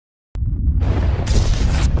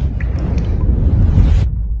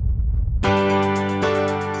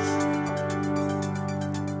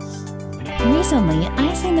Recently,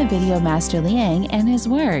 I seen the video master Liang and his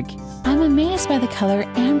work. I'm amazed by the color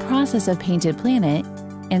and process of Painted Planet,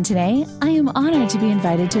 and today I am honored to be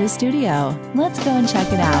invited to his studio. Let's go and check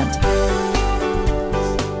it out.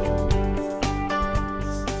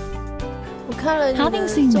 Having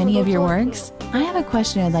seen many of your works, I have a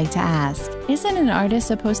question I'd like to ask. Isn't an artist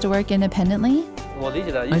supposed to work independently?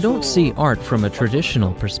 I don't see art from a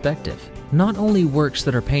traditional perspective. Not only works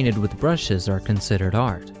that are painted with brushes are considered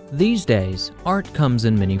art. These days, art comes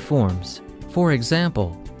in many forms. For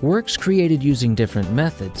example, works created using different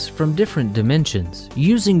methods from different dimensions,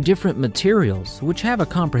 using different materials which have a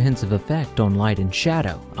comprehensive effect on light and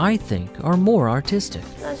shadow, I think are more artistic.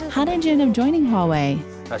 How did you end up joining Huawei?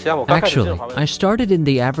 Actually, I started in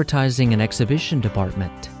the advertising and exhibition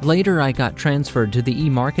department. Later, I got transferred to the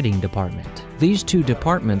e-marketing department. These two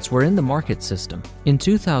departments were in the market system. In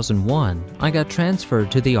 2001, I got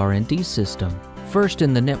transferred to the R&D system, first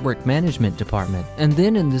in the network management department and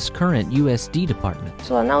then in this current USD department.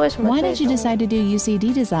 Why did you decide to do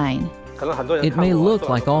UCD design? It may look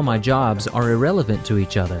like all my jobs are irrelevant to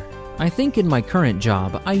each other. I think in my current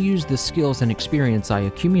job, I use the skills and experience I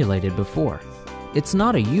accumulated before. It's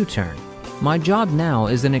not a U-turn. My job now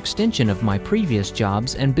is an extension of my previous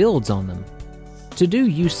jobs and builds on them. To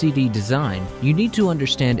do UCD design, you need to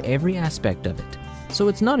understand every aspect of it. So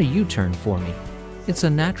it's not a U-turn for me. It's a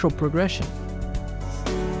natural progression.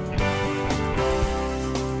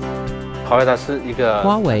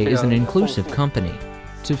 Huawei is an inclusive company.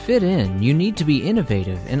 To fit in, you need to be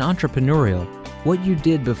innovative and entrepreneurial. What you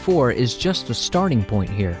did before is just the starting point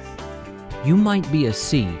here. You might be a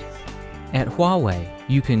seed. At Huawei,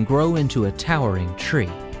 you can grow into a towering tree.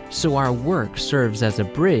 So our work serves as a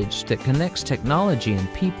bridge that connects technology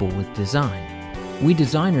and people with design. We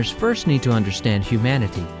designers first need to understand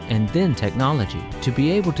humanity and then technology to be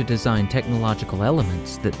able to design technological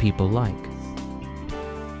elements that people like.